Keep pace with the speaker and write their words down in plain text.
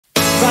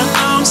Right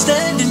now I'm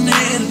standing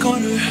in a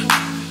corner.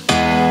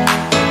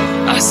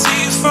 I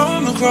see you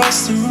from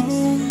across the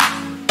room.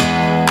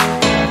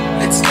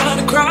 It's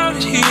kinda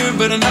crowded here,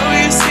 but I know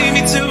you see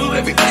me too.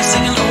 Everybody's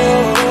singing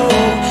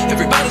oh,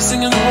 everybody's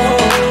singing oh.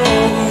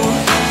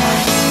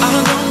 I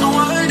don't know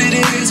what it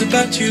is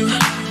about you.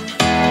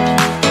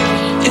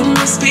 It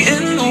must be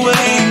in the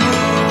way you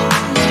move.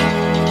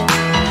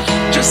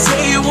 Just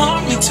say you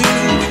want me to.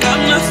 We got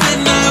nothing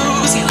to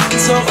lose. You're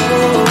looking so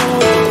old.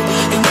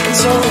 You're looking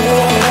so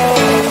old.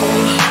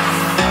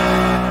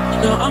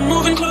 Now I'm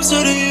moving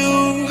closer to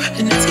you,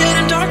 and it's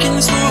getting dark in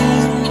this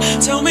room.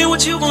 Tell me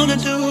what you wanna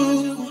do.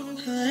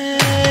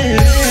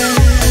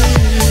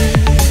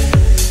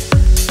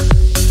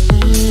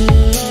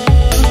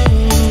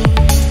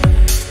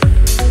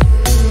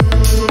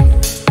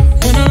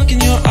 When I look in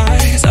your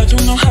eyes, I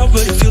don't know how,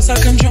 but it feels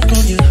like I'm drunk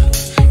on you.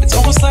 It's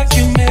almost like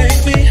you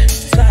make me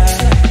fly.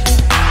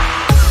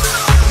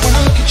 When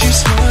I look at you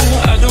smile,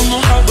 I don't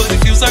know how, but it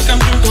feels like I'm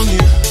drunk on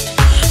you.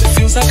 It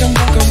feels like I'm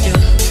drunk on you.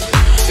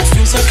 It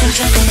feels like I'm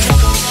drunk on you.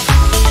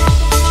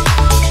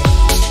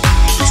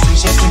 It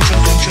feels like I'm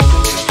drunk on you.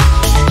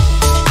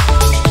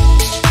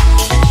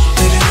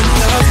 Baby, let me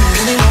love you,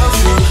 let me love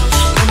you.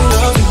 Let me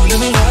love you, let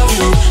me love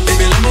you.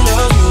 Baby, let me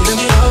love you, let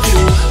me love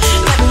you.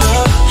 Let me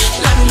love,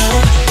 let me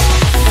love.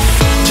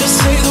 Just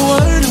say the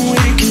word and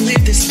we can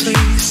leave this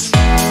place.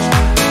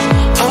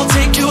 I'll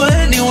take you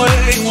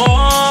anywhere you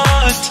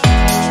want.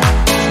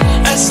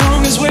 As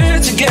long as we're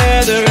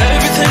together,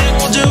 everything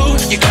we'll do.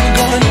 You got me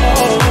going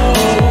oh,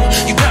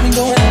 you got me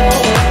going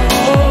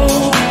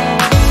oh.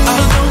 I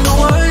don't know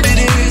what it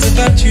is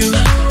about you.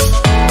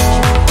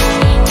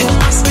 It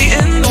must be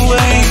in the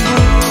way you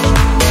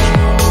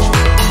move.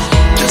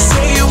 Just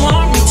say you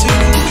want me to.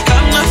 We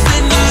got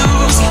nothing to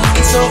lose. You're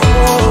looking so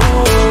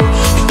old.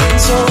 You're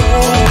looking so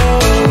old.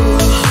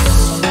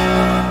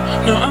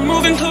 Now I'm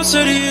moving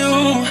closer to you,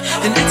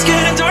 and it's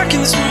getting dark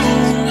in this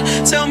room.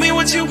 Tell me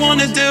what you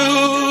wanna do.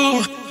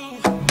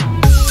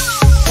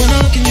 When I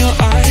look in your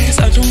eyes,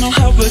 I don't know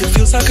how, but it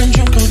feels like I'm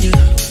drunk on you.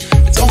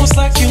 It's almost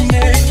like you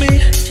make me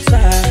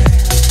fly.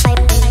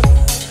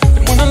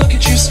 And when I look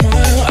at you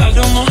smile, I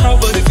don't know how,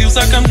 but it feels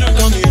like I'm drunk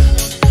on you.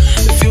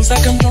 It feels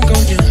like I'm drunk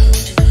on you.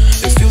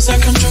 It feels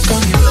like I'm drunk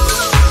on you.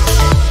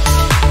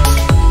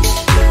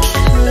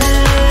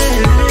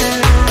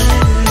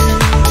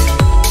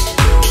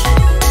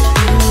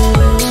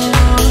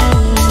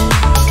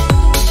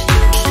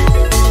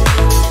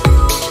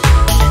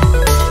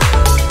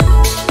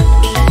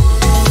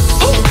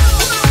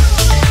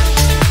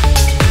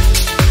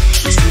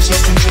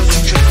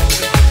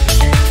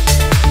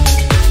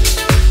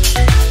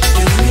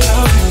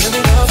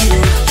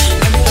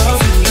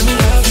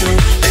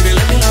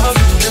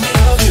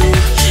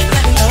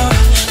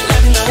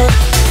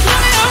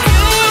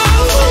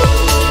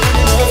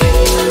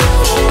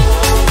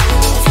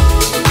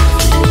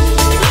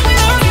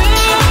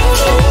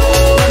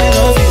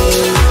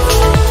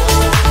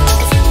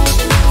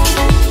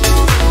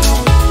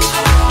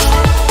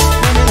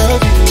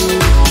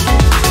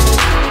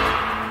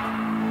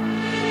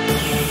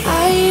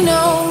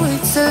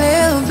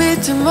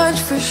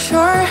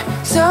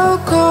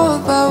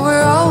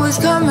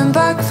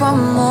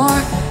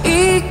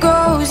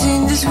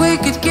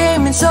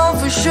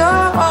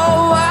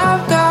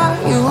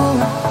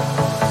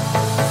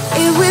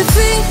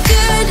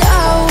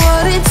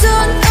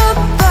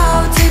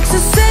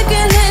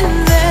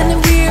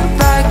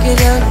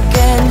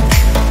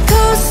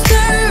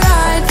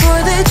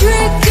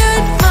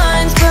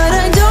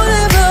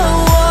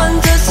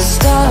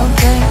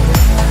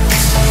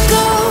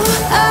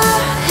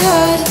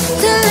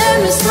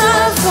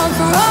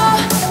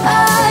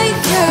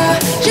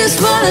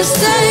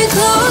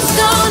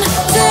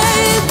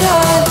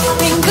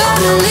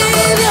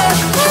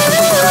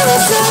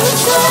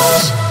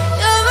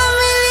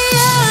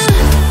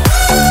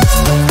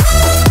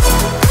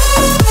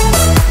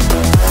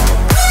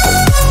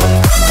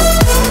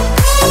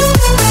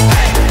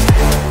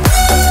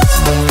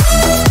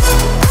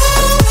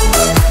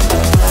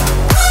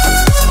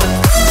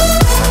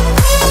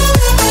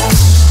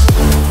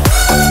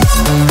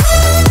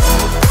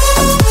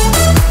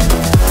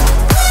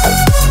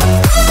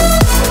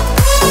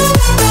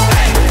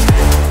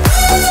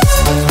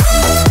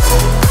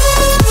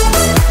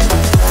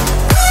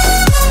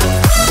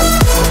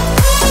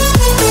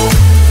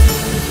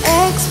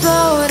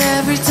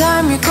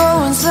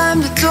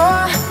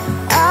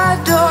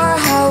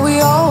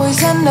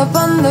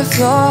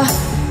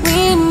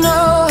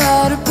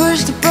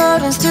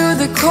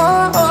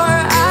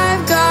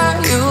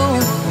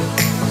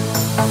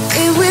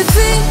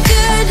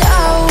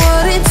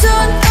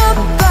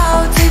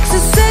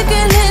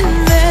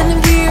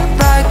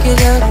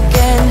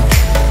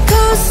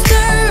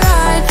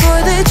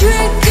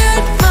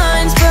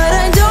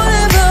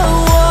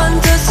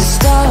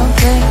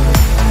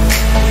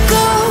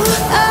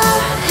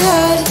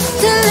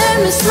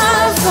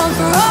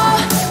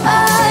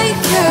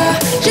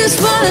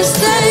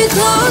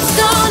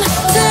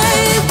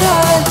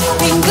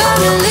 Ain't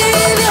gonna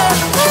leave you.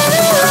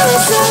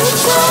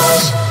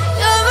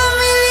 You're a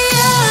million.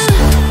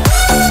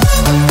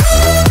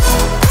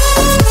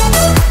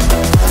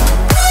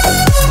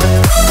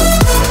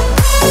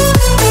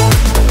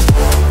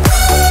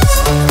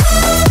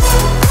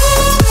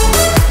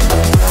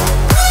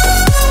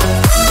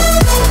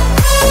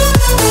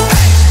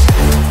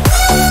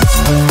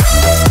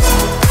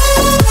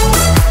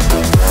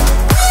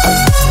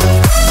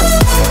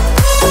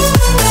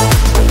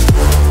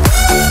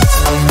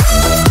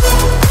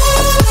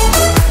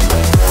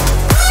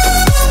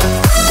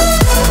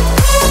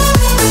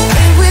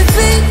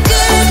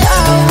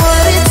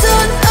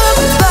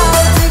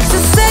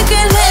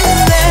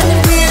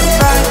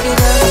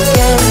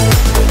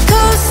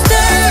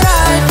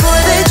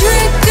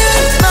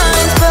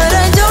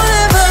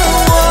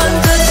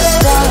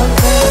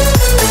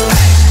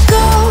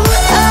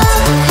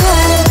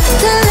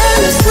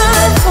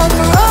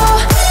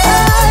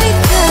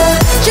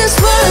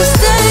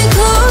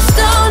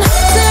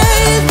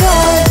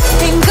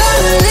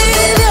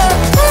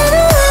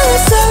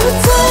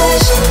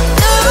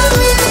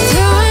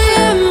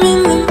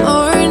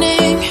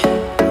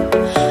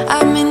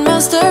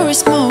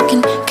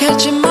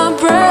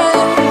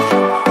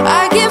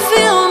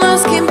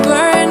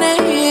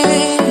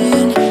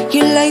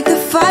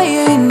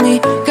 in me,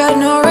 got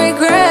no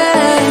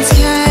regrets.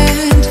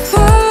 Can't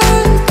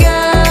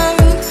forget,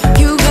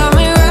 you got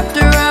me wrapped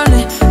around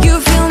it. You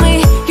feel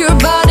me, your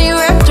body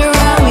wrapped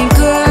around me.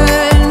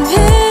 Good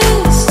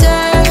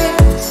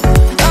mistakes,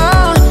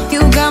 oh,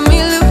 you got me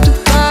looped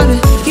about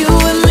it. You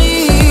and me,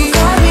 you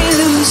got me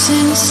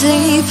losing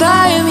sleep.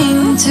 I am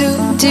in too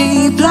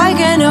deep, like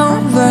an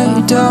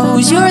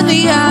overdose. You're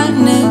the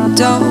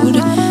antidote.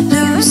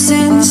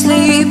 Losing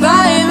sleep,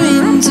 I am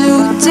in too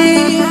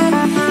deep.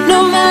 No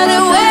matter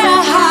where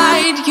I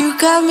hide, you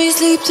got me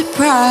sleep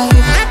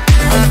deprived.